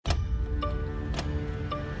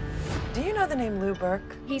Do you know the name Lou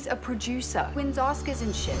Burke? He's a producer, wins Oscars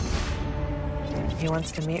and shit. He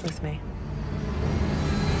wants to meet with me.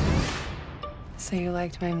 So you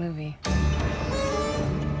liked my movie?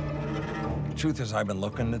 Truth is, I've been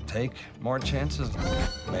looking to take more chances.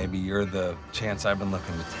 Maybe you're the chance I've been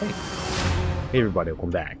looking to take. Hey everybody, welcome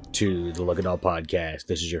back to the Look It All podcast.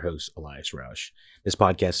 This is your host, Elias Roush. This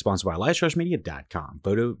podcast is sponsored by EliasRoushMedia.com,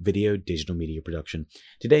 photo, video, digital media production.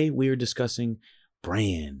 Today we are discussing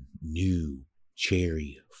brand new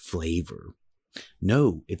cherry flavor.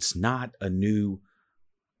 No, it's not a new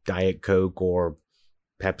Diet Coke or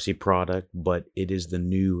Pepsi product, but it is the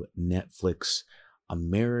new Netflix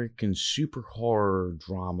American super horror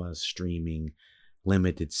drama streaming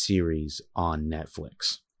limited series on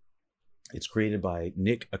Netflix. It's created by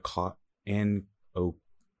Nick Antosca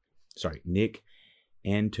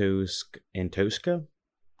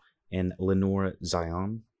and Lenore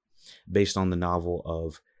Zion, based on the novel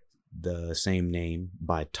of the same name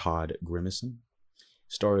by Todd Grimison.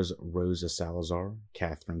 Stars Rosa Salazar,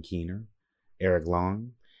 Catherine Keener, Eric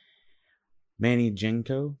Long, Manny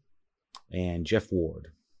Jenko, and Jeff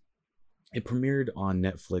Ward. It premiered on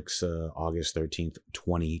Netflix August 13th,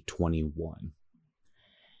 2021.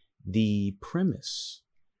 The premise,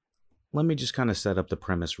 let me just kind of set up the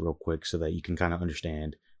premise real quick so that you can kind of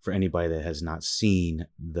understand, for anybody that has not seen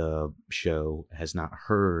the show, has not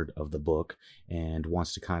heard of the book, and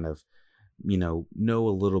wants to kind of, know a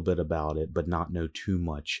little bit about it, but not know too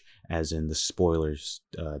much, as in the spoilers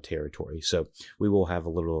territory. So we will have a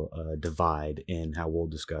little divide in how we'll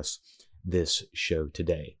discuss this show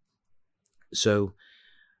today. So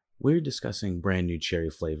we're discussing brand new cherry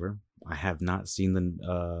flavor. I have not seen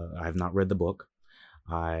I have not read the book.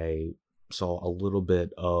 I saw a little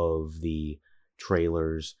bit of the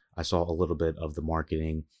trailers. I saw a little bit of the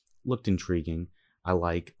marketing. Looked intriguing. I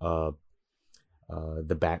like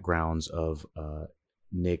the backgrounds of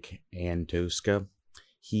Nick Antosca.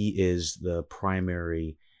 He is the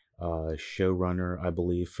primary showrunner, I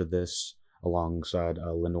believe, for this, alongside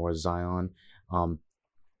Lenore Zion.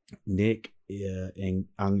 Nick, and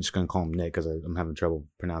I'm just going to call him Nick because I'm having trouble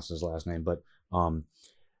pronouncing his last name, but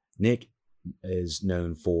Nick is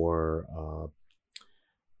known for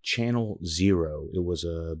Channel Zero. It was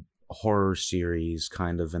a horror series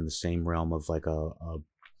kind of in the same realm of like a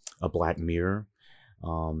Black Mirror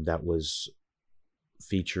that was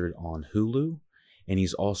featured on Hulu. And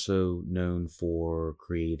he's also known for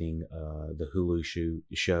creating the Hulu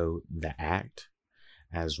show The Act,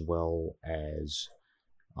 as well as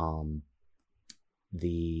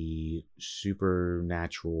the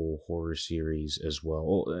supernatural horror series as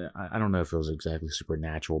well. I don't know if it was exactly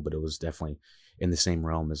supernatural, but it was definitely in the same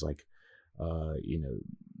realm as like,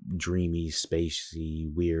 dreamy, spacey,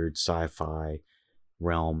 weird sci-fi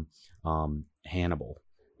realm, Hannibal.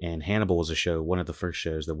 And Hannibal was a show, one of the first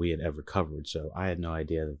shows that we had ever covered. So I had no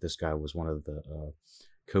idea that this guy was one of the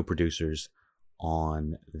co-producers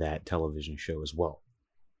on that television show as well.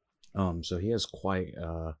 So he has quite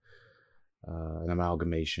an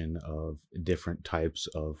amalgamation of different types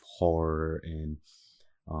of horror and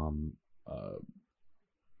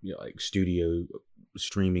like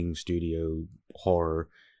streaming studio horror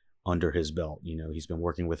under his belt. He's been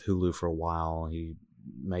working with Hulu for a while. He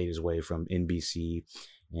made his way from NBC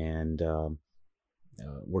and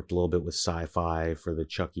worked a little bit with Sci-Fi for the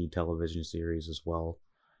Chucky television series as well.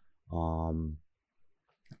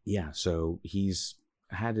 So he's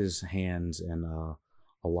had his hands in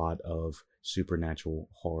a lot of supernatural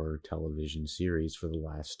horror television series for the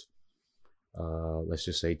last, let's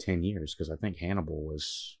just say 10 years, because I think Hannibal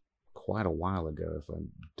was quite a while ago. If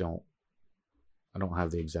I don't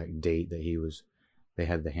have the exact date that they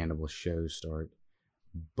had the Hannibal show start,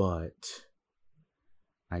 but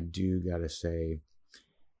I do gotta say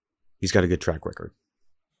he's got a good track record.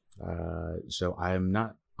 So I am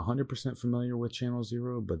not 100% familiar with Channel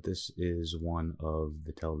Zero, but this is one of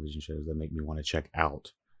the television shows that make me want to check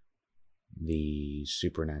out the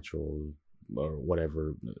supernatural or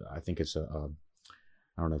whatever. I think it's I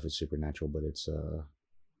don't know if it's supernatural, but it's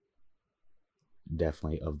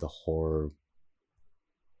definitely of the horror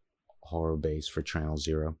base for Channel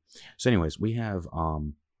Zero. So anyways, we have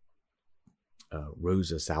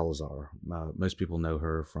Rosa Salazar. Most people know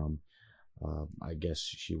her from I guess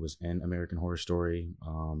she was in American Horror Story,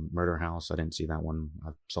 Murder House. I didn't see that one.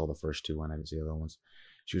 I saw the first two, and I didn't see the other ones.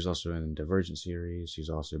 She was also in Divergent series. She's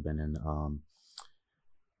also been in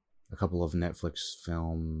a couple of Netflix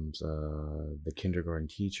films, The Kindergarten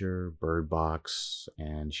Teacher, Bird Box,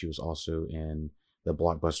 and she was also in the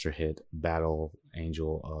blockbuster hit Alita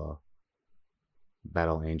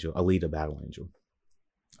Battle Angel.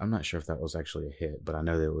 I'm not sure if that was actually a hit, but I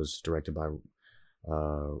know that it was directed by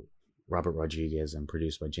Robert Rodriguez and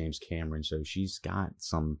produced by James Cameron. So she's got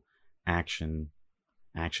some action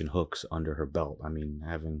hooks under her belt. I mean,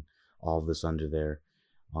 having all of this under there,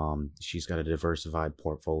 she's got a diversified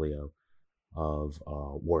portfolio of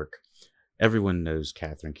work. Everyone knows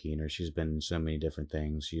Catherine Keener. She's been in so many different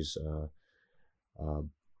things. She's a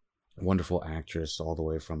wonderful actress, all the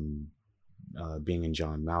way from being in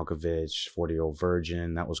John Malkovich, 40-Year-Old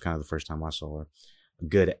Virgin. That was kind of the first time I saw her.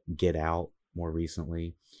 Good Get Out more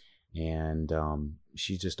recently. And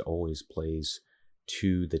she just always plays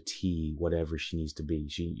to the T whatever she needs to be.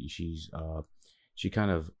 She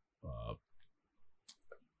kind of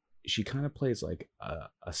plays like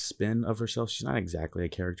a spin of herself. She's not exactly a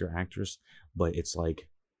character actress, but it's like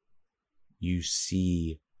you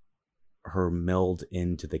see her meld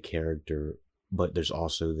into the character, but there's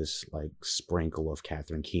also this like sprinkle of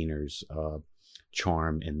Catherine Keener's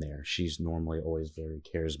charm in there. She's normally always very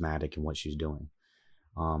charismatic in what she's doing.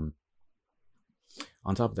 On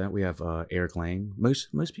top of that, we have Eric Lang.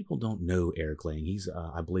 Most people don't know Eric Lang. He's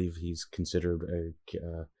I believe he's considered a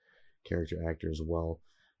character actor as well.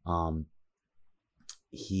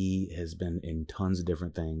 He has been in tons of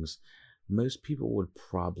different things. Most people would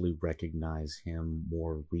probably recognize him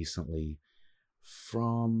more recently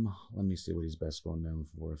from, let me see what he's best known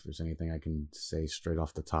for, if there's anything I can say straight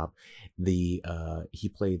off the top. He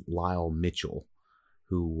played Lyle Mitchell,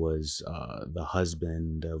 who was the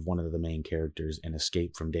husband of one of the main characters in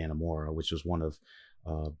Escape from Dannemora, which was one of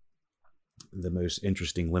the most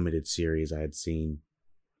interesting limited series I had seen,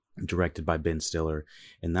 directed by Ben Stiller.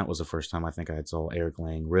 And that was the first time I think I saw Eric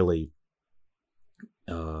Lang really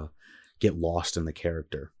get lost in the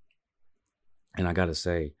character. And I gotta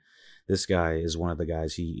say, this guy is one of the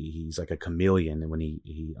guys, he's like a chameleon, and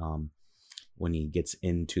when he gets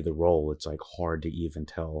into the role, it's like hard to even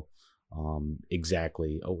tell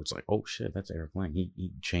exactly, it's like, oh shit, that's Eric Lang.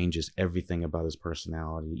 He changes everything about his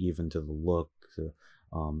personality, even to the look.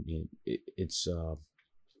 It's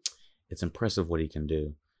impressive what he can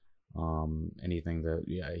do. Anything that,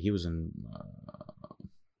 he was in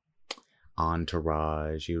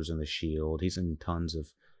Entourage, he was in The Shield, he's in tons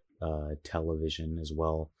of television as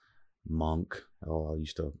well. Monk, I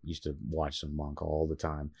used to watch some Monk all the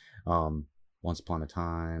time. Once Upon a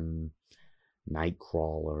Time,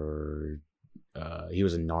 Nightcrawler. He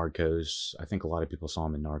was in Narcos. I think a lot of people saw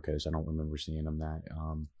him in Narcos. I don't remember seeing him that.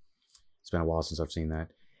 It's been a while since I've seen that.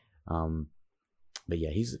 But yeah,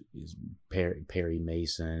 he's Perry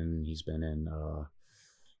Mason. He's been in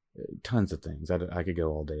tons of things. I could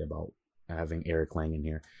go all day about having Eric Lang in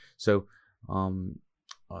here. So,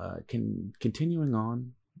 continuing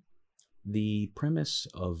on, the premise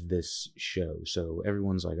of this show. So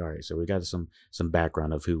everyone's like, all right, so we got some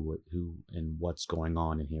background of who and what's going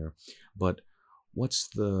on in here, but what's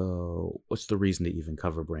the reason to even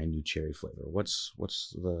cover Brand New Cherry Flavor? What's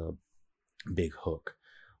the big hook?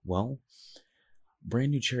 Well,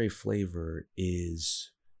 Brand New Cherry Flavor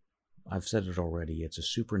is, I've said it already, it's a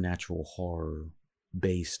supernatural horror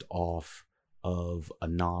based off of a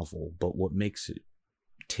novel, but what makes it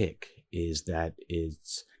tick is that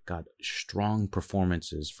it's got strong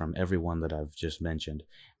performances from everyone that I've just mentioned,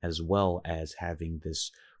 as well as having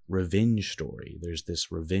this revenge story. There's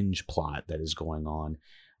this revenge plot that is going on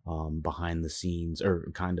behind the scenes,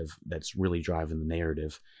 or kind of that's really driving the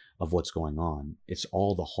narrative of what's going on. It's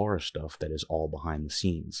all the horror stuff that is all behind the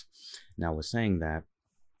scenes. Now, with saying that,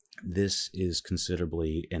 this is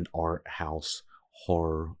considerably an art house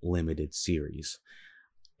horror limited series.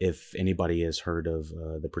 If anybody has heard of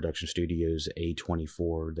the production studios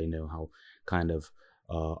A24, they know how kind of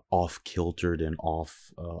off-kiltered and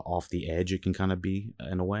off the edge it can kind of be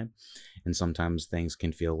in a way. And sometimes things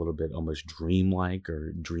can feel a little bit almost dreamlike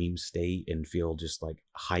or dream state and feel just like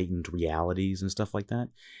heightened realities and stuff like that.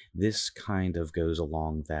 This kind of goes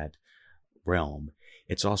along that realm.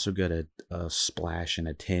 It's also got a splash and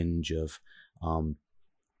a tinge of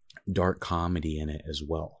dark comedy in it as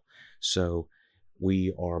well. So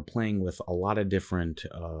we are playing with a lot of different,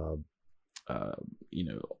 a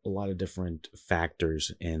lot of different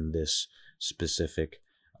factors in this specific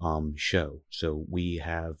show. So we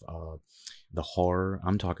have the horror.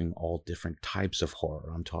 I'm talking all different types of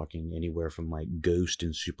horror. I'm talking anywhere from like ghost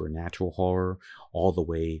and supernatural horror, all the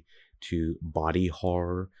way to body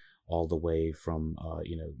horror, all the way from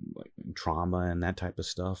like trauma and that type of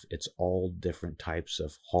stuff. It's all different types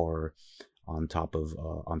of horror on top of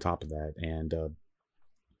that, and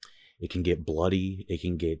it can get bloody. It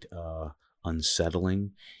can get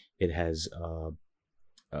unsettling. It has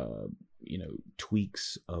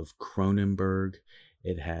tweaks of Cronenberg.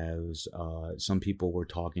 It has some people were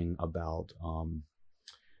talking about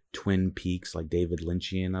Twin Peaks, like David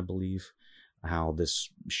Lynchian, I believe, how this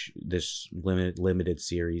limited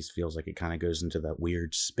series feels like it kind of goes into that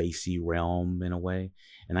weird spacey realm in a way,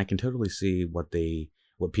 and I can totally see what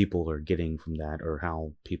people are getting from that, or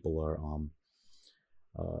how people are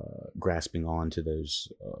grasping on to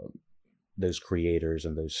those creators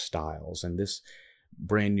and those styles. And this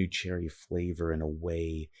Brand New Cherry Flavor, in a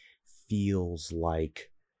way, feels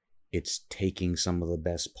like it's taking some of the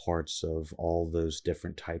best parts of all those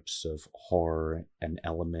different types of horror and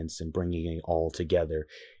elements and bringing it all together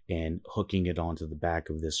and hooking it onto the back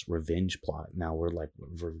of this revenge plot. Now we're like,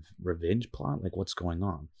 revenge plot? Like, what's going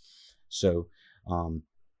on? So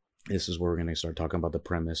this is where we're going to start talking about the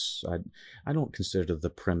premise. I don't consider the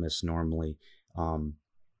premise normally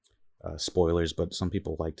spoilers, but some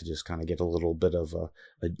people like to just kind of get a little bit of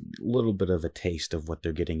a taste of what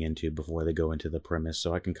they're getting into before they go into the premise,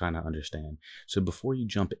 so I can kind of understand. So before you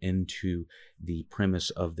jump into the premise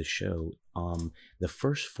of the show, the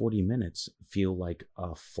first 40 minutes feel like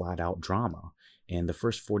a flat out drama, and the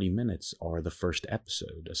first 40 minutes are the first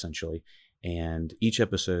episode essentially, and each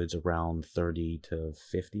episode's around 30 to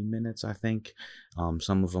 50 minutes, I think.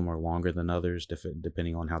 Some of them are longer than others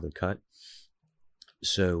depending on how they're cut.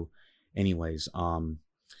 So anyways,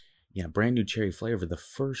 Brand New Cherry Flavor, the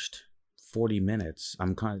first 40 minutes,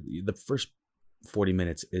 the first 40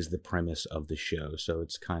 minutes is the premise of the show, so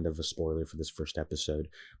it's kind of a spoiler for this first episode,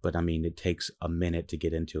 but I mean, it takes a minute to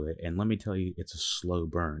get into it, and let me tell you, it's a slow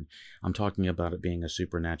burn. I'm talking about it being a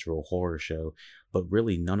supernatural horror show, but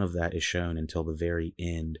really none of that is shown until the very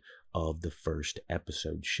end of the first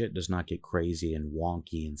episode. Shit does not get crazy and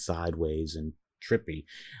wonky and sideways and trippy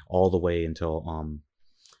all the way until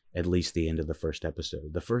at least the end of the first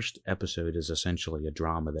episode. The first episode is essentially a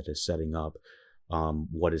drama that is setting up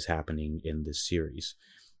what is happening in this series.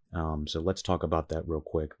 So let's talk about that real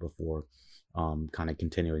quick before kind of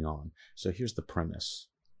continuing on. So here's the premise.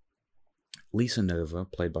 Lisa Nova,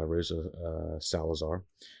 played by Rosa Salazar,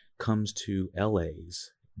 comes to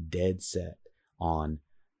LA's dead set on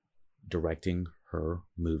directing her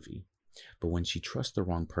movie. But when she trusts the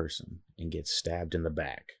wrong person and gets stabbed in the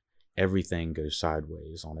back, everything goes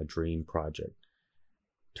sideways on a dream project.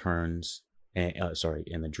 And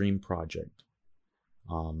the dream project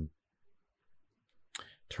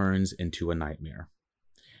turns into a nightmare.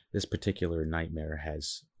 This particular nightmare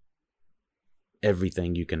has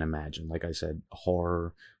everything you can imagine. Like I said,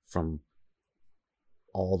 horror from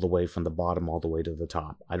all the way from the bottom all the way to the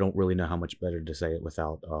top. I don't really know how much better to say it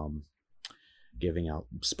without giving out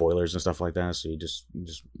spoilers and stuff like that, so you just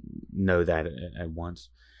know that at once.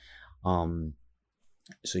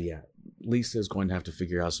 So yeah, Lisa is going to have to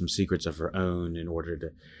figure out some secrets of her own in order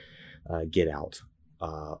to get out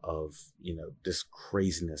of this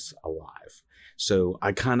craziness alive. So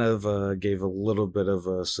I kind of gave a little bit of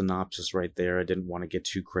a synopsis right there. I didn't want to get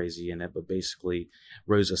too crazy in it, but basically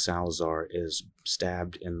Rosa Salazar is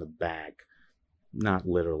stabbed in the back, not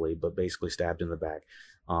literally, but basically stabbed in the back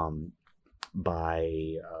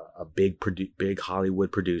by a big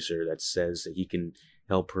Hollywood producer that says that he can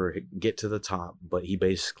help her get to the top, but he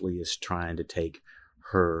basically is trying to take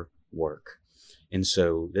her work. And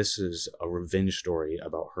so this is a revenge story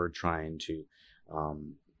about her trying to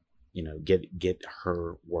get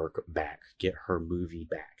her work back, get her movie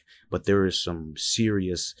back. But there is some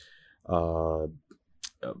serious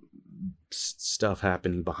stuff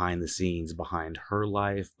happening behind the scenes, behind her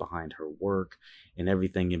life, behind her work, and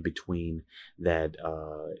everything in between that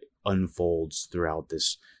unfolds throughout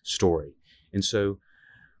this story. And so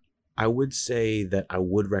I would say that I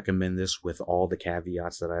would recommend this with all the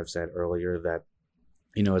caveats that I've said earlier, that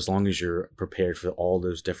as long as you're prepared for all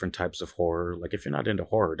those different types of horror. Like, if you're not into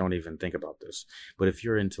horror, don't even think about this. But if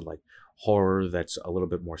you're into like horror that's a little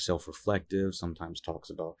bit more self-reflective, sometimes talks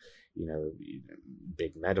about,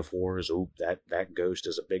 big metaphors. Oh, that ghost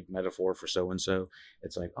is a big metaphor for so-and-so.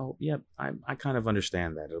 It's like, oh, yeah, I kind of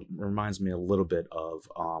understand that. It reminds me a little bit of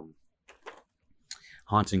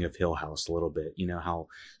Haunting of Hill House a little bit. How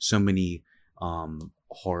so many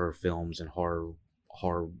horror films and horror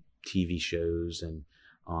TV shows and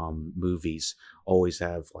movies always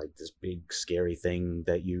have like this big scary thing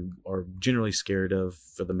that you are generally scared of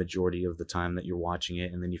for the majority of the time that you're watching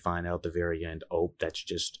it, and then you find out at the very end, oh, that's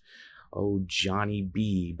just Johnny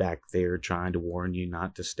B back there trying to warn you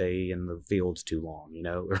not to stay in the fields too long,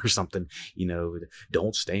 or something,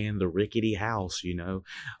 don't stay in the rickety house,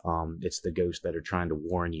 it's the ghosts that are trying to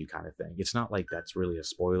warn you, kind of thing. It's not like that's really a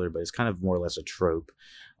spoiler, but it's kind of more or less a trope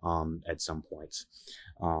at some points.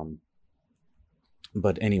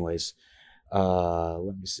 But anyways,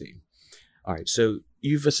 let me see. All right, so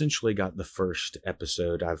you've essentially got the first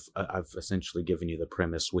episode. I've essentially given you the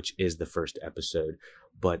premise, which is the first episode.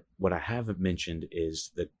 But what I haven't mentioned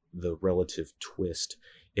is the relative twist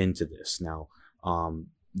into this. Now,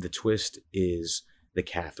 the twist is the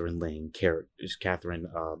Catherine Lane character, Catherine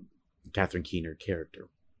Keener character.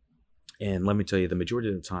 And let me tell you, the majority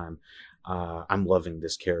of the time, I'm loving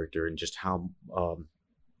this character and just how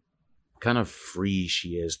kind of free she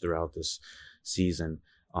is throughout this season.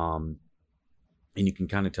 And you can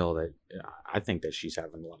kind of tell that I think that she's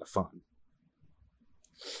having a lot of fun.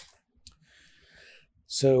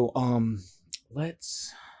 So,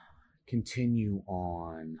 let's continue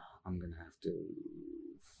on. I'm going to have to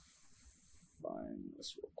find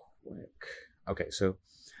this real quick. Okay, so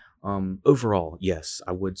overall, yes,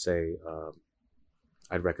 I would say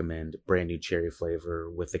I'd recommend Brand New Cherry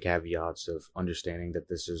Flavor, with the caveats of understanding that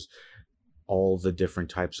this is all the different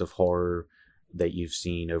types of horror that you've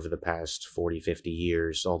seen over the past 40, 50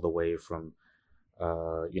 years, all the way from,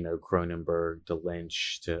 Cronenberg to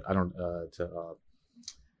Lynch to,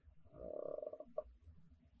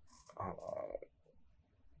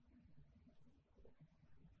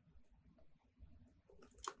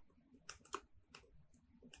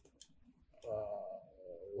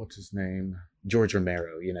 what's his name? George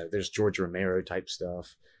Romero. There's George Romero type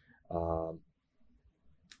stuff. Let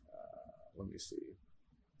me see.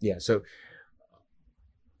 Yeah, so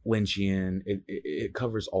Lynchian, it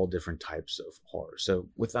covers all different types of horror. So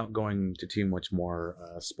without going to too much more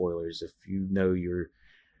spoilers, if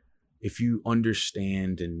you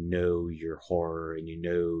understand and know your horror and you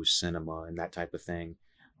know cinema and that type of thing,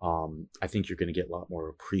 I think you're going to get a lot more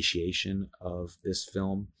appreciation of this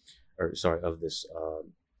of this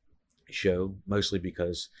show, mostly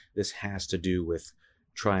because this has to do with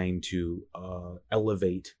trying to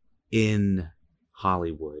elevate in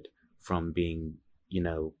Hollywood from being,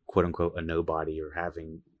 quote unquote, a nobody or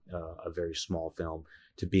having a very small film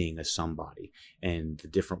to being a somebody, and the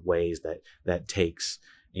different ways that takes,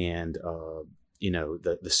 and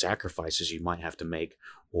the sacrifices you might have to make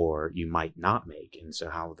or you might not make, and so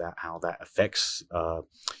how that affects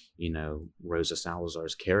Rosa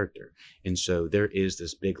Salazar's character. And so there is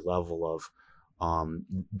this big level of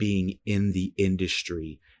being in the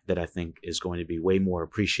industry that I think is going to be way more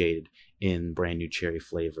appreciated in Brand New Cherry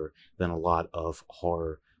Flavor than a lot of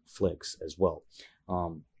horror flicks as well.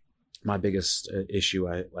 My biggest issue,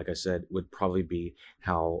 like I said, would probably be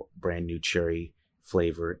how Brand New Cherry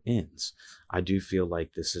Flavor ends. I do feel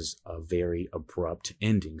like this is a very abrupt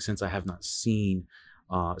ending. Since I have not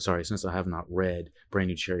read Brand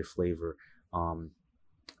New Cherry Flavor,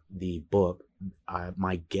 the book,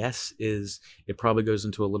 my guess is it probably goes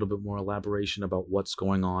into a little bit more elaboration about what's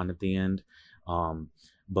going on at the end.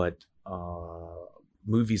 But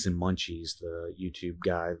Movies and Munchies, the YouTube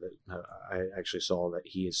guy that I actually saw, that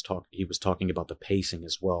he was talking about the pacing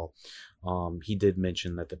as well. He did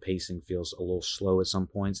mention that the pacing feels a little slow at some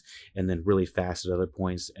points, and then really fast at other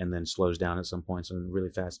points, and then slows down at some points and really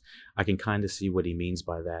fast. I can kind of see what he means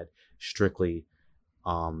by that, strictly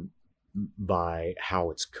by how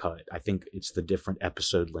it's cut. I think it's the different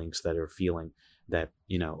episode lengths that are feeling that,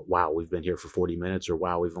 wow, we've been here for 40 minutes, or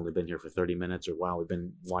wow, we've only been here for 30 minutes, or wow, we've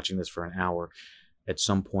been watching this for an hour. At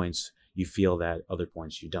some points you feel that, other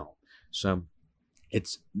points you don't. So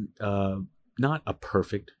it's not a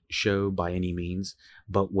perfect show by any means,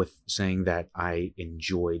 but with saying that I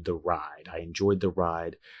enjoyed the ride.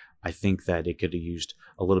 I think that it could have used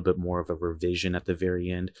a little bit more of a revision at the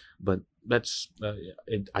very end, but that's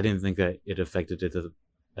I didn't think that it affected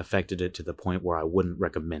it to the point where I wouldn't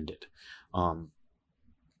recommend it.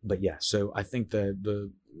 But yeah, so I think that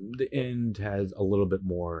the end has a little bit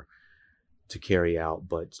more to carry out,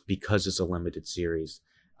 but because it's a limited series,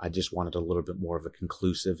 I just wanted a little bit more of a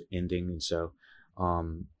conclusive ending. And so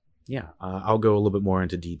I'll go a little bit more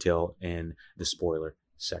into detail in the spoiler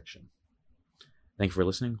section. Thank you for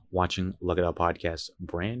listening, watching Lug It Out Podcast,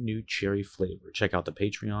 Brand New Cherry Flavor. Check out the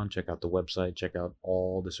Patreon, check out the website, check out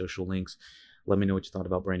all the social links. Let me know what you thought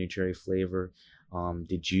about Brand New Cherry Flavor.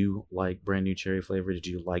 Did you like Brand New Cherry Flavor? Did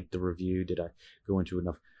you like the review? Did I go into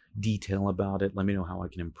enough detail about it? Let me know how I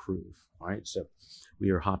can improve. All right, so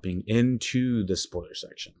we are hopping into the spoiler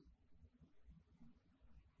section.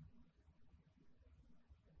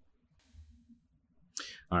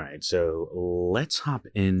 All right, so let's hop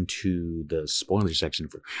into the spoiler section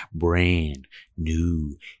for Brand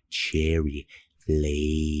New Cherry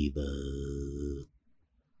Flavor.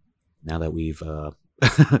 Now that we've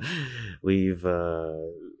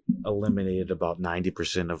eliminated about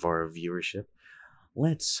 90% of our viewership,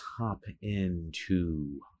 let's hop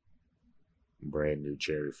into Brand New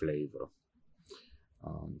Cherry Flavor.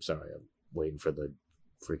 Sorry, I'm waiting for the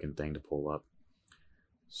freaking thing to pull up.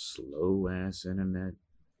 Slow ass internet.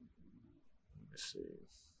 Let's see.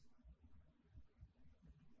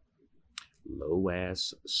 Slow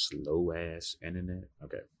ass internet.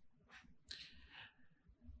 Okay.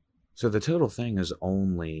 So the total thing is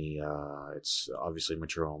only, it's obviously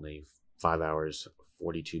mature only, 5 hours,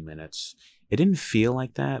 42 minutes. It didn't feel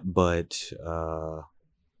like that, but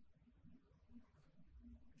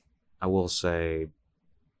I will say,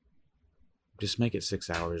 just make it 6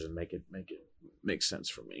 hours and make it make sense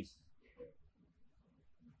for me.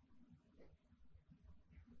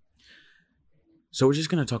 So we're just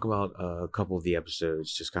going to talk about a couple of the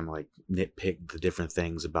episodes, just kind of like nitpick the different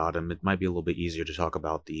things about them. It might be a little bit easier to talk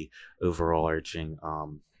about the overall arching,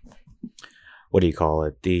 what do you call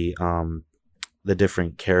it? The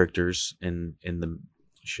different characters in the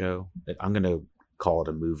show. I'm going to call it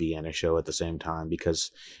a movie and a show at the same time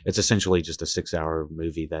because it's essentially just a 6-hour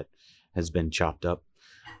movie that has been chopped up.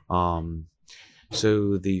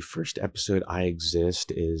 So the first episode, I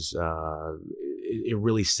Exist, is it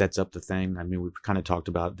really sets up the thing. I mean, we kind of talked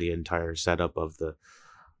about the entire setup of the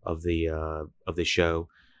show.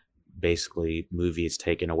 Basically, movie is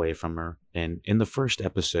taken away from her, and in the first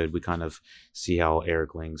episode, we kind of see how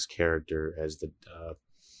Eric Lang's character as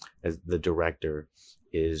the director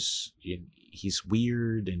is. He's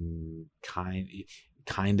weird and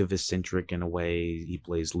kind of eccentric in a way. He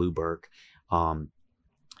plays Lou Burke.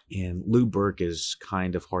 And Lou Burke is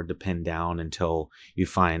kind of hard to pin down until you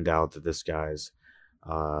find out that this guy's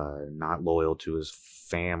not loyal to his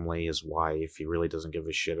family, his wife. He really doesn't give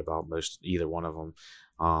a shit about either one of them.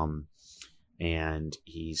 And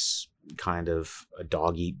he's kind of a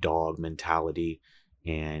dog-eat-dog mentality.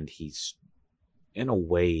 And he's, in a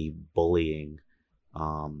way, bullying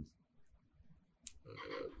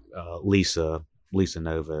Lisa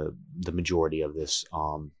Nova the majority of this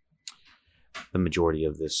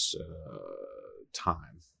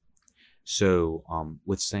time. So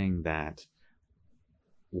with saying that,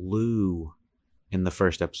 Lou in the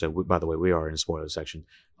first episode, by the way, we are in the spoiler section,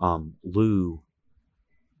 Lou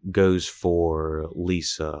goes for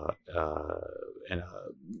Lisa in a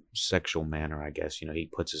sexual manner, I guess. He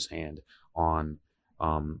puts his hand on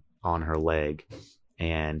her leg,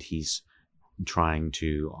 and he's trying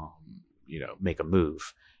to make a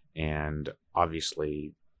move, and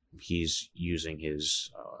obviously he's using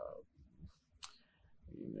his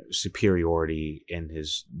superiority in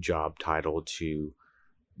his job title to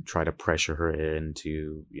try to pressure her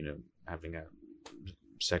into having a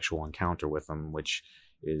sexual encounter with him, which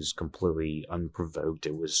is completely unprovoked.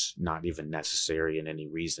 It was not even necessary in any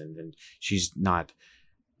reason, and she's not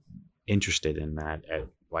interested in that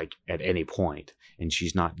at any point, and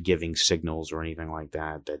she's not giving signals or anything like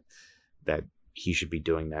that he should be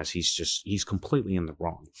doing this. He's completely in the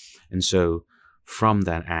wrong. And so from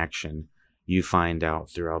that action, you find out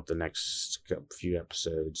throughout the next few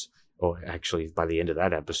episodes, or actually by the end of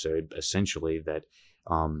that episode, essentially that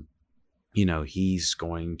he's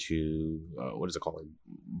going to what is it called,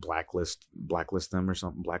 blacklist them or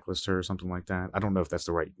something, blacklist her or something like that. I don't know if that's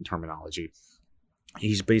the right terminology.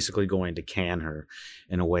 He's basically going to can her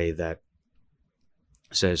in a way that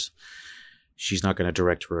says she's not going to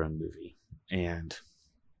direct her own movie. And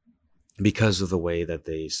because of the way that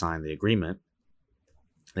they signed the agreement,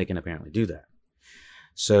 they can apparently do that.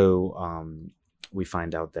 So we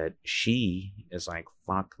find out that she is like,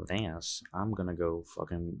 fuck this. I'm going to go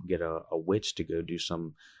fucking get a witch to go do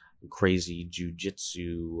some crazy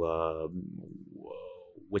jujitsu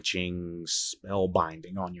witching spell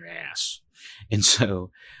binding on your ass. And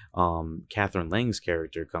so Catherine Lang's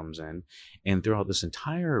character comes in, and throughout this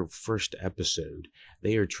entire first episode,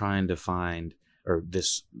 they are trying to find, or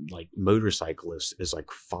this like motorcyclist is like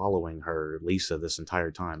following her, Lisa, this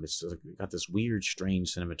entire time. It's like, got this weird,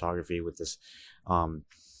 strange cinematography with this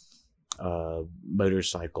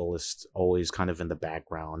motorcyclist always kind of in the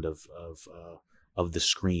background of the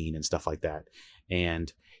screen and stuff like that.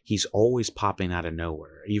 And he's always popping out of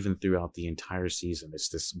nowhere, even throughout the entire season. It's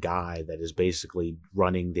this guy that is basically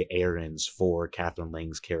running the errands for Catherine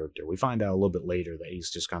Lang's character. We find out a little bit later that he's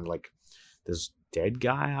just kind of like this dead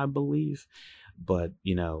guy, I believe. But,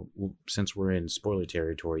 since we're in spoiler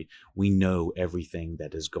territory, we know everything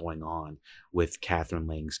that is going on with Catherine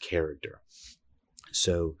Lang's character.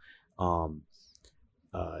 So,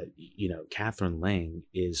 Catherine Lang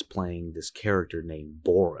is playing this character named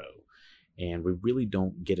Boro. And we really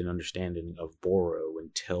don't get an understanding of Boro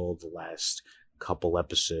until the last couple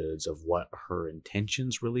episodes of what her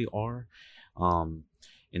intentions really are.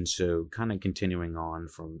 And so kind of continuing on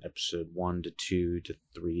from episode 1 to 2 to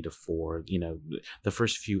 3 to 4, the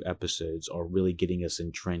first few episodes are really getting us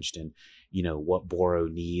entrenched in what Boro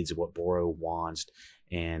needs, what Boro wants.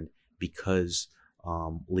 And because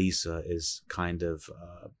Lisa is kind of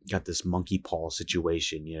got this monkey paw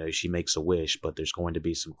situation, she makes a wish, but there's going to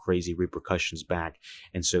be some crazy repercussions back.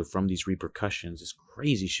 And so from these repercussions, this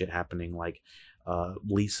crazy shit happening, like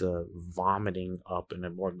Lisa vomiting up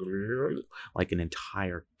and like an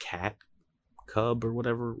entire cat cub or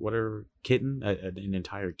whatever kitten, an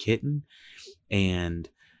entire kitten. And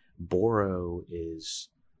Boro is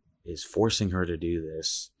forcing her to do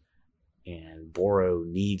this, and Boro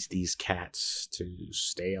needs these cats to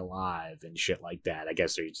stay alive and shit like that. I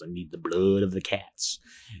guess they need the blood of the cats.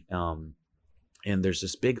 And there's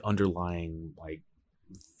this big underlying like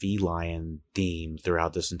feline theme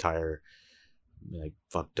throughout this entire like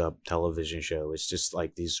fucked up television show. It's just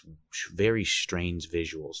like these very strange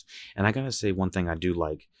visuals. And I gotta say, one thing I do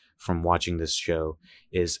like from watching this show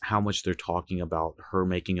is how much they're talking about her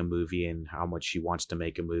making a movie and how much she wants to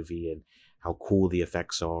make a movie and how cool the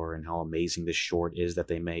effects are and how amazing the short is that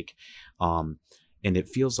they make. And it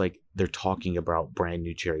feels like they're talking about Brand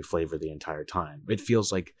New Cherry Flavor the entire time. It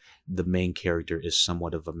feels like the main character is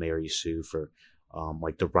somewhat of a Mary Sue for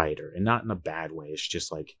like the writer, and not in a bad way. It's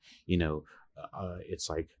just like, it's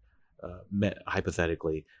like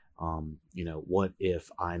hypothetically, what if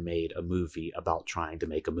I made a movie about trying to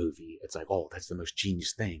make a movie? It's like, oh, that's the most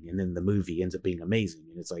genius thing. And then the movie ends up being amazing.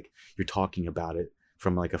 And it's like, you're talking about it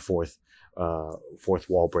from like a fourth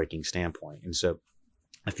wall breaking standpoint. And so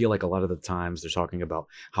I feel like a lot of the times they're talking about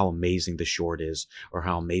how amazing the short is or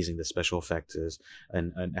how amazing the special effects is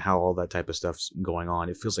and how all that type of stuff's going on.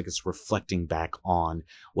 It feels like it's reflecting back on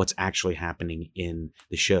what's actually happening in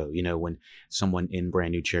the show. When someone in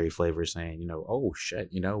Brand New Cherry Flavor is saying, oh shit,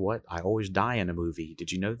 you know what? I always die in a movie.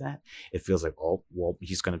 Did you know that? It feels like, oh, well,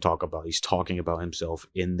 he's talking about himself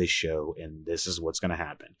in this show, and this is what's going to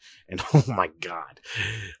happen. And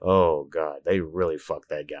oh God, they really fucked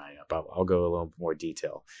that guy up. I'll go a little more detail.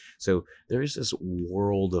 So there is this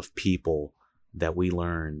world of people that we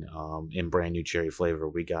learn in Brand New Cherry Flavor.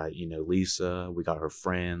 We got, Lisa, we got her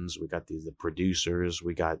friends, we got the producers,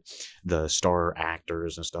 we got the star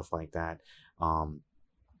actors and stuff like that.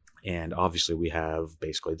 And obviously we have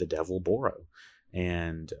basically the devil Boro.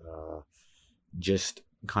 And just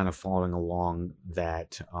kind of following along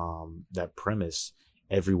that premise,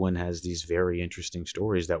 everyone has these very interesting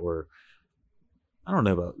stories that were, I don't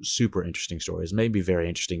know about super interesting stories. Maybe very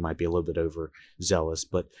interesting might be a little bit overzealous,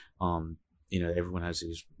 but everyone has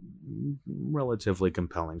these relatively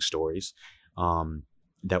compelling stories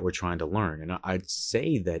that we're trying to learn. And I'd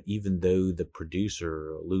say that even though the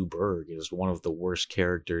producer Lou Berg is one of the worst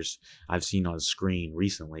characters I've seen on screen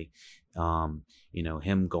recently,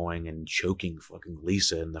 him going and choking fucking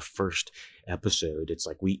Lisa in the first episode, it's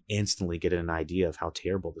like we instantly get an idea of how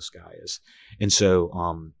terrible this guy is. And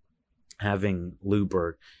so having Lou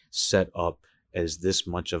Berg set up as this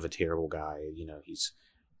much of a terrible guy, he's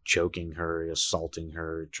choking her, assaulting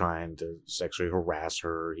her, trying to sexually harass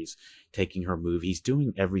her, he's taking her movie, he's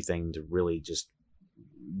doing everything to really just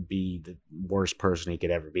be the worst person he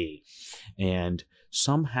could ever be. And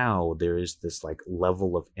somehow there is this like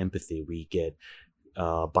level of empathy we get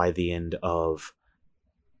by the end of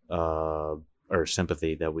or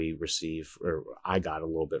sympathy that we receive, or I got a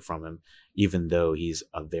little bit from him, even though he's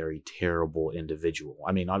a very terrible individual.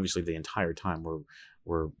 I mean, obviously the entire time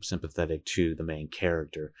we're sympathetic to the main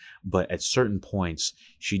character, but at certain points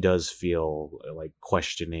she does feel like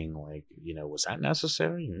questioning, like, was that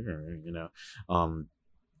necessary?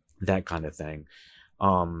 That kind of thing.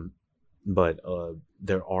 But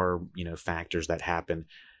there are, factors that happen,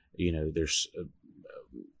 there's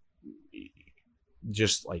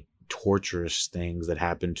just like torturous things that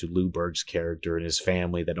happen to Lou Berg's character and his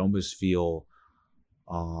family that almost feel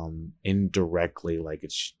indirectly like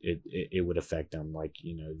it would affect them, like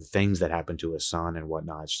the things that happen to his son and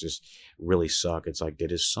whatnot. It's just really suck. It's like,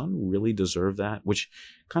 did his son really deserve that? Which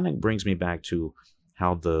kind of brings me back to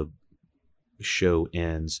how the show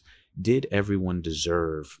ends. Did everyone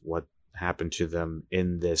deserve what happened to them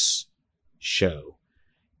in this show?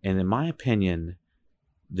 And in my opinion,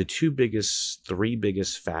 the three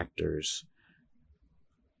biggest factors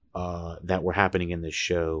that were happening in this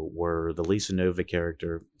show were the Lisa Nova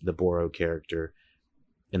character, the Boro character,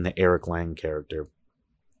 and the Eric Lang character.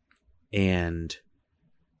 And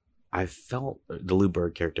I felt the Lou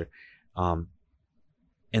Berg character, and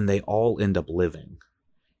they all end up living.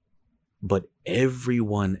 But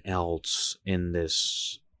everyone else in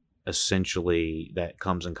this, essentially, that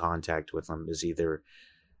comes in contact with them is either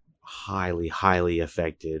highly, highly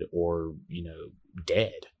affected or,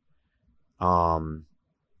 dead. And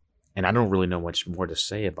I don't really know much more to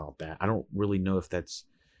say about that. I don't really know if that's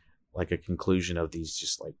like a conclusion of these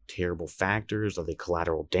just like terrible factors? Are they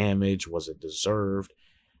collateral damage? Was it deserved?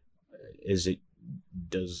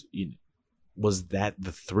 Was that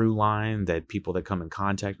the through line, that people that come in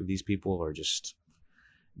contact with these people are just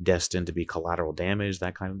destined to be collateral damage,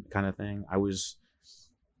 that kind of thing? I was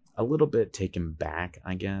a little bit taken back,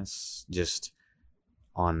 I guess, just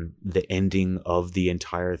on the ending of the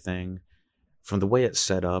entire thing. From the way it's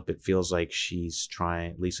set up, it feels like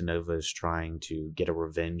Lisa Nova is trying to get a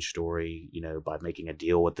revenge story, by making a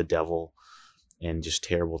deal with the devil, and just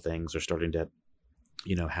terrible things are starting to,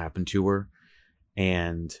 happen to her.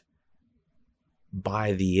 And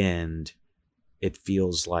by the end, it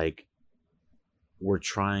feels like we're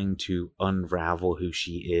trying to unravel who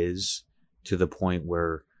she is, to the point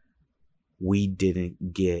where we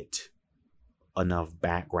didn't get enough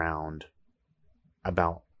background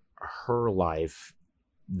about her life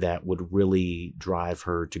that would really drive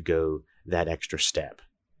her to go that extra step.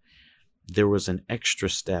 There was an extra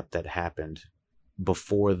step that happened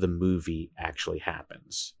before the movie actually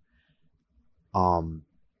happens.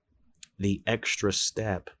 The extra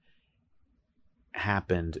step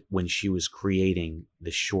happened when she was creating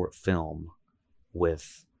the short film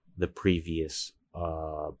with the previous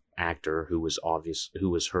actor who was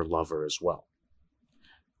her lover as well.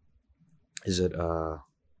 Is it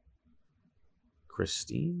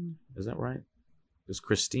Christine? Is that right? Is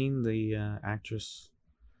Christine the actress?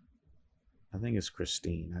 I think it's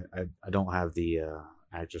Christine. I don't have the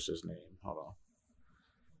actress's name. Hold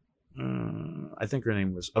on. I think her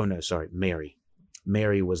name was... Oh, no, sorry. Mary.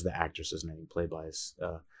 Mary was the actress's name, played by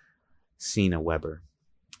Sina Weber.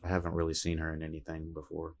 I haven't really seen her in anything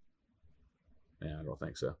before. Yeah, I don't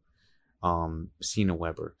think so. Sina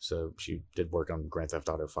Weber. So she did work on Grand Theft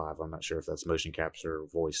Auto 5. I'm not sure if that's motion capture or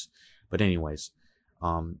voice. But anyways.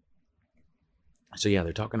 So yeah,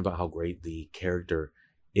 they're talking about how great the character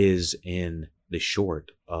is in the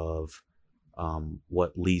short of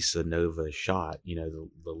what Lisa Nova shot, the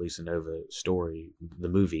Lisa Nova story, the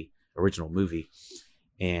movie, original movie.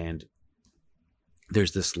 And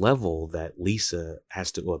there's this level that Lisa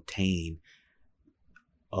has to obtain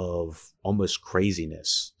of almost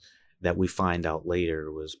craziness that we find out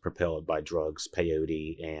later was propelled by drugs,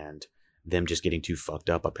 peyote, and them just getting too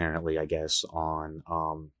fucked up, apparently, I guess, on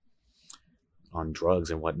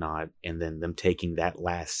drugs and whatnot, and then them taking that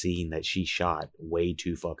last scene that she shot way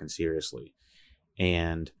too fucking seriously.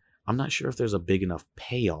 And I'm not sure if there's a big enough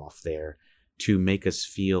payoff there to make us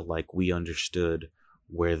feel like we understood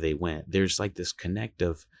where they went. There's like this connect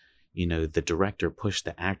of, the director pushed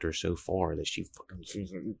the actor so far that she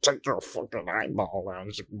takes her fucking eyeball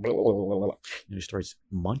out. She starts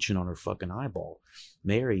munching on her fucking eyeball.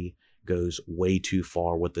 Mary goes way too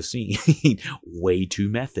far with the scene, way too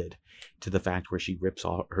method, to the fact where she rips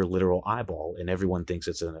off her literal eyeball, and everyone thinks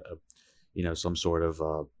it's some sort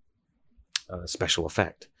of special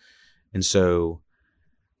effect. And so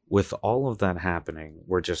with all of that happening,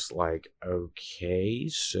 we're just like, okay,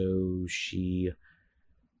 so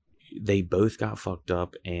they both got fucked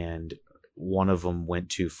up, and one of them went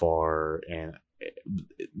too far. And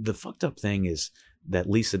the fucked up thing is that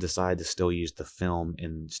Lisa decided to still use the film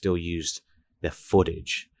and still used the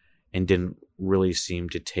footage, and didn't really seem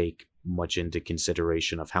to take much into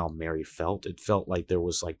consideration of how Mary felt. It felt like there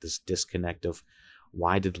was like this disconnect of,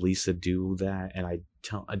 why did Lisa do that? And I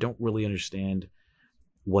don't really understand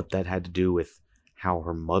what that had to do with how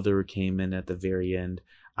her mother came in at the very end.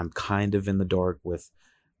 I'm kind of in the dark with,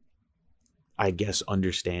 I guess,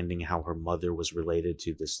 understanding how her mother was related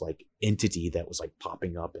to this like entity that was like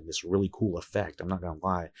popping up in this really cool effect. I'm not gonna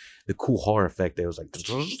lie, the cool horror effect there was like, it's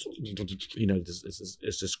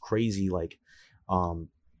this crazy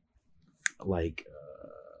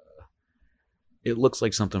it looks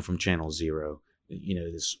like something from Channel Zero.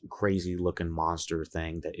 This crazy looking monster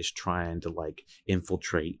thing that is trying to like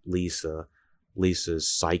infiltrate Lisa's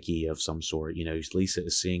psyche of some sort. Lisa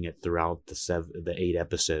is seeing it throughout the 8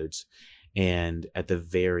 episodes. And at the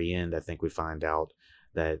very end, I think we find out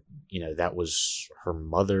that, that was her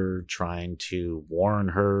mother trying to warn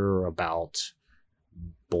her about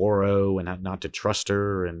Boro and not to trust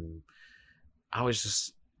her. And I was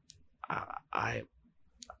just,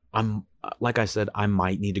 I'm like I said, I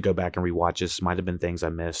might need to go back and rewatch this. Might have been things I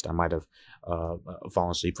missed. I might have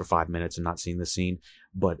fallen asleep for 5 minutes and not seen the scene.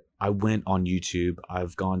 But I went on YouTube.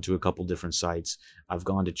 I've gone to a couple different sites. I've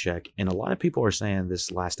gone to check. And a lot of people are saying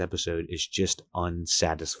this last episode is just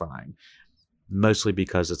unsatisfying. Mostly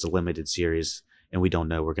because it's a limited series and we don't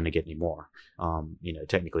know we're going to get any more.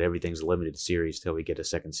 Technically everything's a limited series till we get a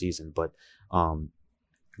second season. But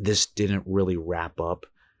this didn't really wrap up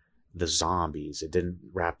the zombies. It didn't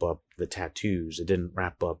wrap up the tattoos. It didn't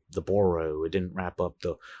wrap up the Boro. It didn't wrap up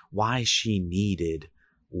the why she needed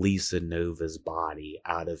Lisa Nova's body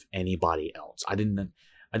out of anybody else. I didn't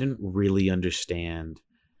really understand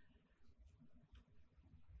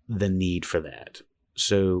the need for that.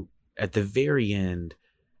 So at the very end,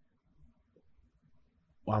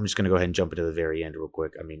 well, I'm just going to go ahead and jump into the very end real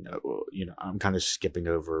quick. I mean, I'm kind of skipping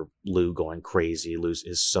over Lou going crazy,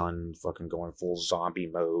 his son fucking going full zombie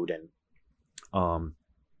mode, and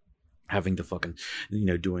having to fucking,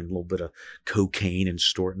 doing a little bit of cocaine and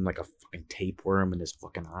snorting like a fucking tapeworm in his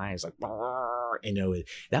fucking eyes, like,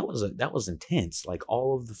 that was intense. Like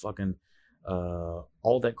all of the fucking,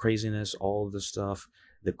 all that craziness, all of the stuff,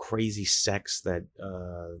 the crazy sex that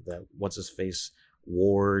what's his face,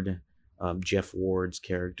 Ward. Jeff Ward's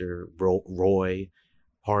character, Roy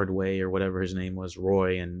Hardway or whatever his name was,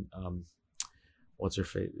 Roy, and what's her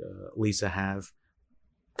face, Lisa have,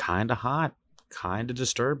 kind of hot, kind of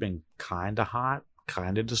disturbing, kind of hot,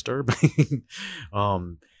 kind of disturbing.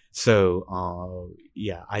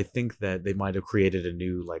 Yeah, I think that they might have created a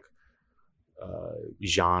new like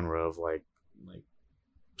genre of like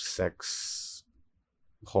sex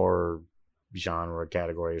horror genre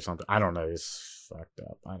category or something. I don't know. It's fucked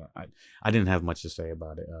up. I didn't have much to say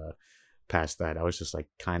about it past that. I was just like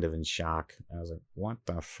kind of in shock. I was like, what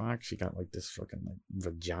the fuck? She got like this fucking like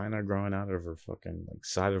vagina growing out of her fucking like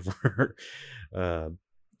side of her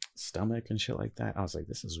stomach and shit like that. I was like,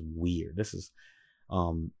 this is weird. This is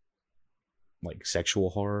like sexual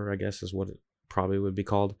horror, I guess is what it probably would be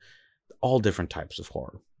called. All different types of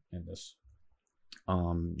horror in this.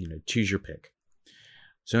 Choose your pick.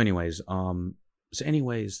 So anyways,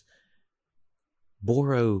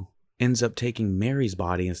 Boro ends up taking Mary's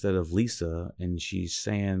body instead of Lisa, and she's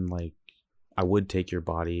saying like, I would take your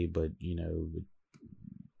body, but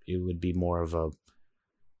it would be more of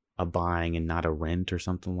a buying and not a rent or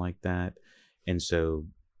something like that. And so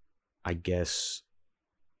I guess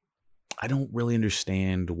I don't really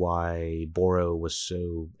understand why Boro was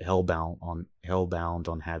so hellbound on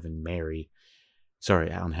having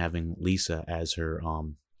on having Lisa as her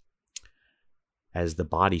as the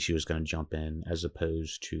body she was going to jump in, as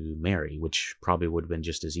opposed to Mary, which probably would have been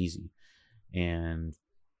just as easy. And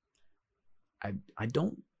I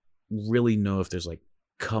don't really know if there's like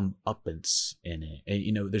comeuppance in it,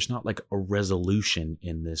 and there's not like a resolution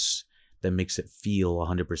in this that makes it feel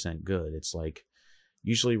 100% good. It's like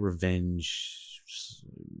usually revenge,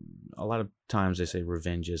 a lot of times they say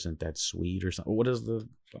revenge isn't that sweet or something. What is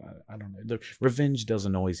I don't know. The revenge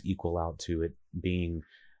doesn't always equal out to it being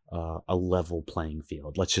a level playing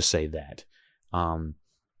field. Let's just say that. And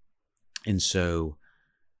so,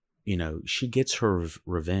 she gets her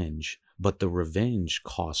revenge, but the revenge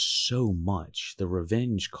costs so much. The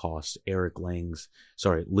revenge costs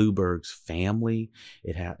Lou Berg's family.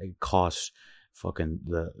 It costs fucking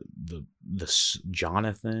the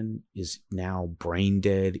Jonathan is now brain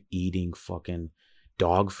dead, eating fucking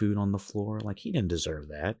dog food on the floor. Like, he didn't deserve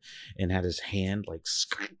that, and had his hand like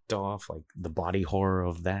scraped off, like the body horror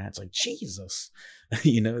of that. It's like, Jesus.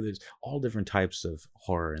 There's all different types of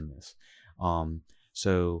horror in this.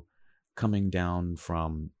 So coming down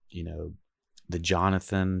from the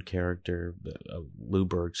Jonathan character, Lou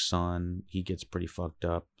Berg's son, he gets pretty fucked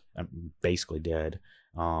up, basically dead.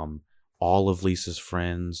 All of Lisa's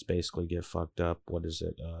friends basically get fucked up. What is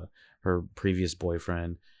it? Her previous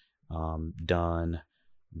boyfriend, Dunn,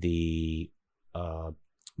 the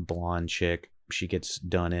blonde chick, she gets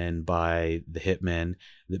done in by the hitmen.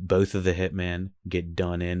 Both of the hitmen get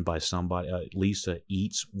done in by somebody. Lisa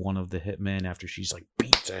eats one of the hitmen after she's like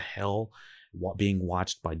beat to hell, being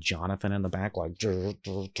watched by Jonathan in the back, like,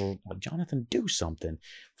 Jonathan, do something.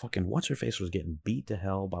 Fucking what's her face was getting beat to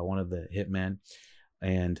hell by one of the hitmen.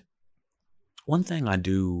 And one thing I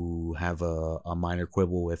do have a minor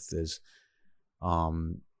quibble with is,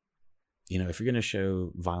 if you're going to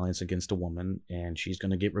show violence against a woman and she's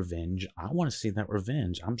going to get revenge, I want to see that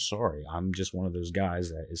revenge. I'm sorry. I'm just one of those guys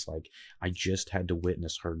that is like, I just had to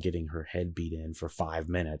witness her getting her head beat in for 5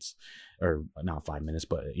 minutes, or not 5 minutes,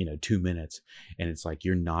 but 2 minutes. And it's like,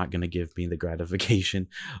 you're not going to give me the gratification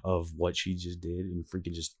of what she just did and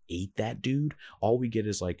freaking just ate that dude. All we get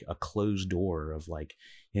is like a closed door of like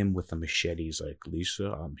him with a machete. He's like,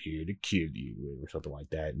 Lisa, I'm here to kill you, or something like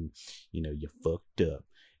that. And you fucked up.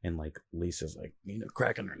 And like Lisa's like,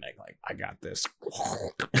 cracking her neck, like, I got this.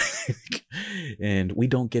 And we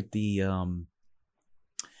don't get the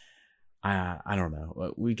I don't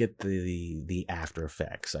know. We get the after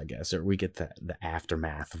effects, I guess, or we get the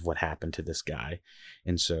aftermath of what happened to this guy.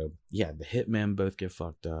 And so, yeah, the hitmen both get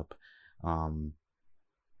fucked up.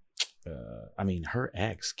 I mean, her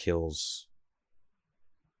ex kills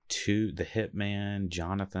the hitman,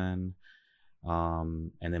 Jonathan,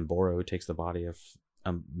 and then Boro takes the body of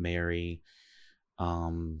Mary.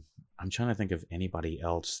 I'm trying to think of anybody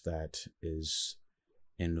else that is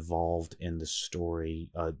involved in the story.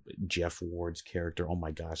 Jeff Ward's character, oh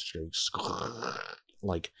my gosh,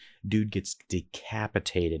 like dude gets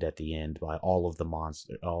decapitated at the end by all of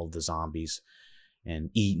the zombies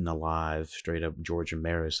and eaten alive, straight up George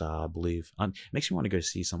Romero style, I believe. Makes me want to go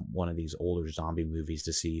see one of these older zombie movies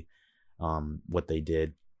to see what they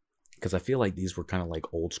did, because I feel like these were kind of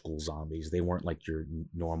like old school zombies. They weren't like your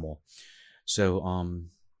normal. So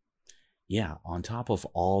yeah, on top of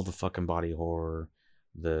all the fucking body horror,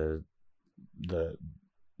 the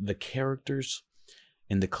characters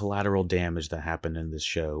and the collateral damage that happened in this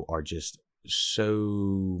show are just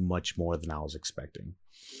so much more than I was expecting.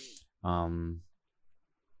 I'm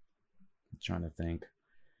trying to think.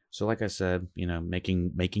 So like I said, you know,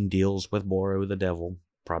 making deals with Boro the devil.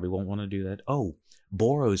 Probably won't want to do that. Oh,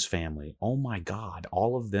 Boro's family. Oh my God.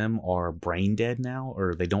 All of them are brain dead now,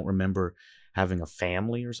 or they don't remember having a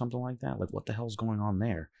family or something like that. Like, what the hell's going on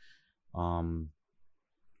there?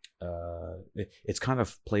 It's kind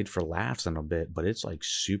of played for laughs in a bit, but it's like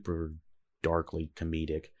super darkly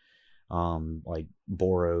comedic. Like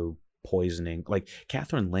Boro poisoning, like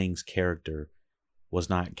Catherine Lang's character was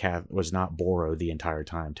not Boro the entire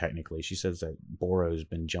time. Technically, she says that Boro's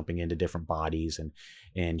been jumping into different bodies,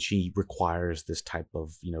 and she requires this type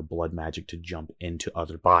of, you know, blood magic to jump into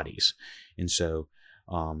other bodies. And so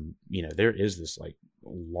you know, there is this like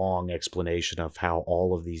long explanation of how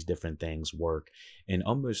all of these different things work. In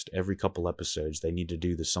almost every couple episodes, they need to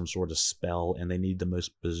do some sort of spell, and they need the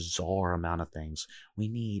most bizarre amount of things. We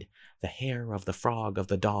need the hair of the frog of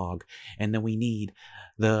the dog, and then we need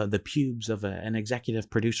the pubes of an executive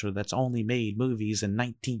producer that's only made movies in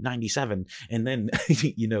 1997, and then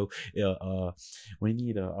you know, we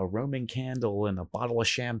need a Roman candle and a bottle of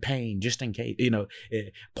champagne just in case, you know,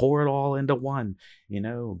 pour it all into one, you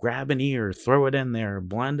know, grab an ear, throw it in there,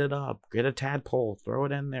 blend it up, get a tadpole, throw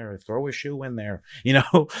it in there, throw a shoe in there, you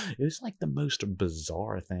know. It was like the most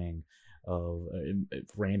bizarre thing of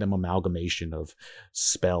random amalgamation of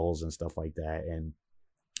spells and stuff like that, and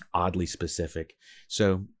oddly specific.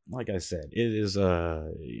 So like I said, it is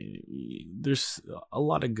there's a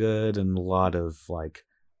lot of good and a lot of like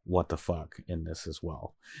what the fuck in this as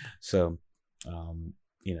well. So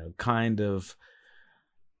you know, kind of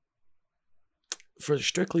for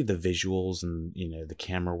strictly the visuals and, you know, the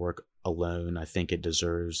camera work alone, I think it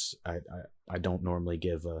deserves, I don't normally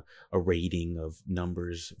give a rating of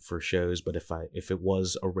numbers for shows, but if it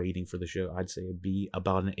was a rating for the show, I'd say it'd be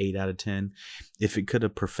about an 8 out of 10. If it could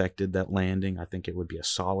have perfected that landing, I think it would be a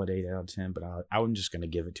solid 8 out of 10, but I'm just going to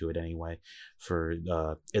give it to it anyway for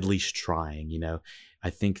at least trying, you know.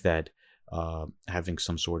 I think that having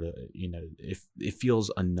some sort of, you know, if it feels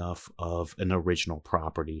enough of an original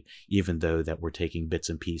property, even though that we're taking bits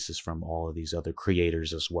and pieces from all of these other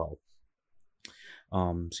creators as well.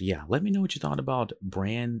 So yeah, let me know what you thought about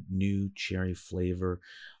Brand New Cherry Flavor.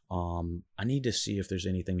 I need to see if there's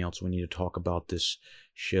anything else we need to talk about this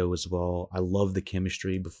show as well. I love the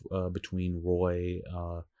chemistry between Roy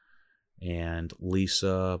and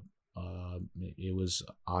Lisa. It was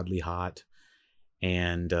oddly hot.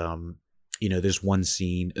 And you know, there's one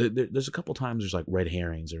scene, there's a couple times there's like red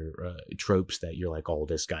herrings or tropes that you're like, oh,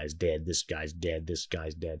 this guy's dead, this guy's dead, this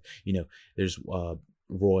guy's dead. You know, there's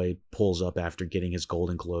Roy pulls up after getting his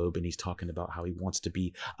Golden Globe, and he's talking about how he wants to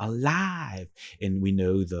be alive, and we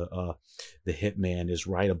know the hitman is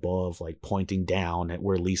right above, like pointing down at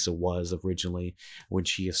where Lisa was originally when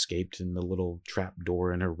she escaped in the little trap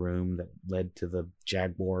door in her room that led to the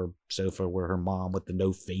Jaguar sofa where her mom with the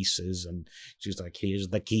no faces, and she's like, here's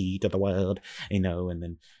the key to the world, you know. And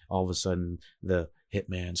then all of a sudden the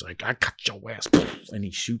hitman's like, I cut your ass, and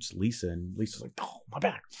he shoots Lisa, and Lisa's like, oh, my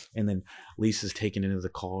back. And then Lisa's taken into the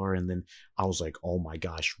car, and then I was like, oh my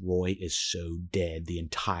gosh, Roy is so dead the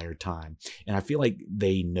entire time. And I feel like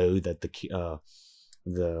they know that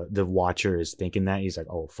the watcher is thinking that. He's like,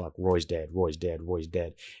 oh fuck, Roy's dead, Roy's dead, Roy's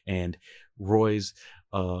dead. And Roy's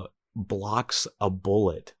blocks a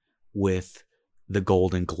bullet with the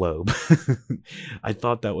Golden Globe. I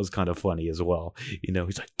thought that was kind of funny as well. You know,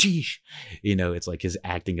 he's like, geesh, you know, it's like his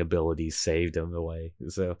acting abilities saved him away.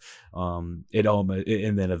 So it almost,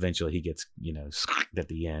 and then eventually he gets, you know, at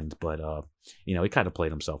the end, but you know, he kind of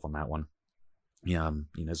played himself on that one. Yeah,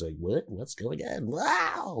 you know, it's like, what's going on?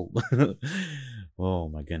 Wow. Oh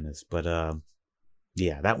my goodness. But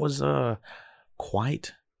yeah, that was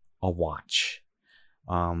quite a watch.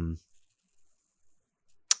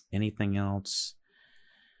 Anything else?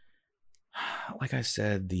 like I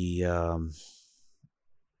said, the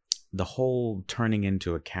whole turning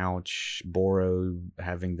into a couch, Boro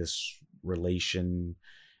having this relation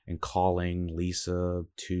and calling Lisa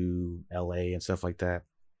to LA and stuff like that,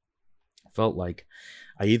 felt like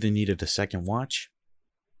I either needed a second watch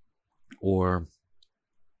or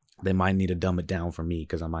they might need to dumb it down for me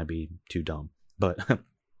because I might be too dumb. But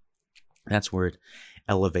that's where it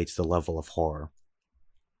elevates the level of horror.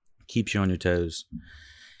 Keeps you on your toes.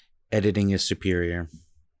 Editing is superior.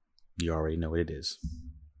 You already know what it is.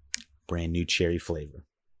 Brand new cherry flavor.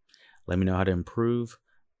 Let me know how to improve.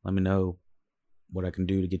 Let me know what I can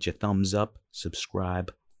do to get your thumbs up,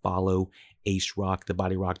 subscribe, follow Ace Rock, The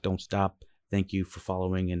Body Rock Don't Stop. Thank you for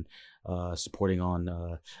following and supporting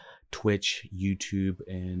on Twitch, YouTube,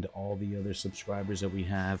 and all the other subscribers that we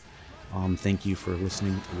have. Thank you for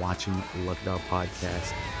listening, watching Luck Dog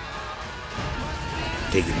Podcast.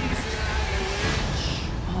 Take it easy.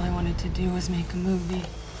 All I wanted to do was make a movie.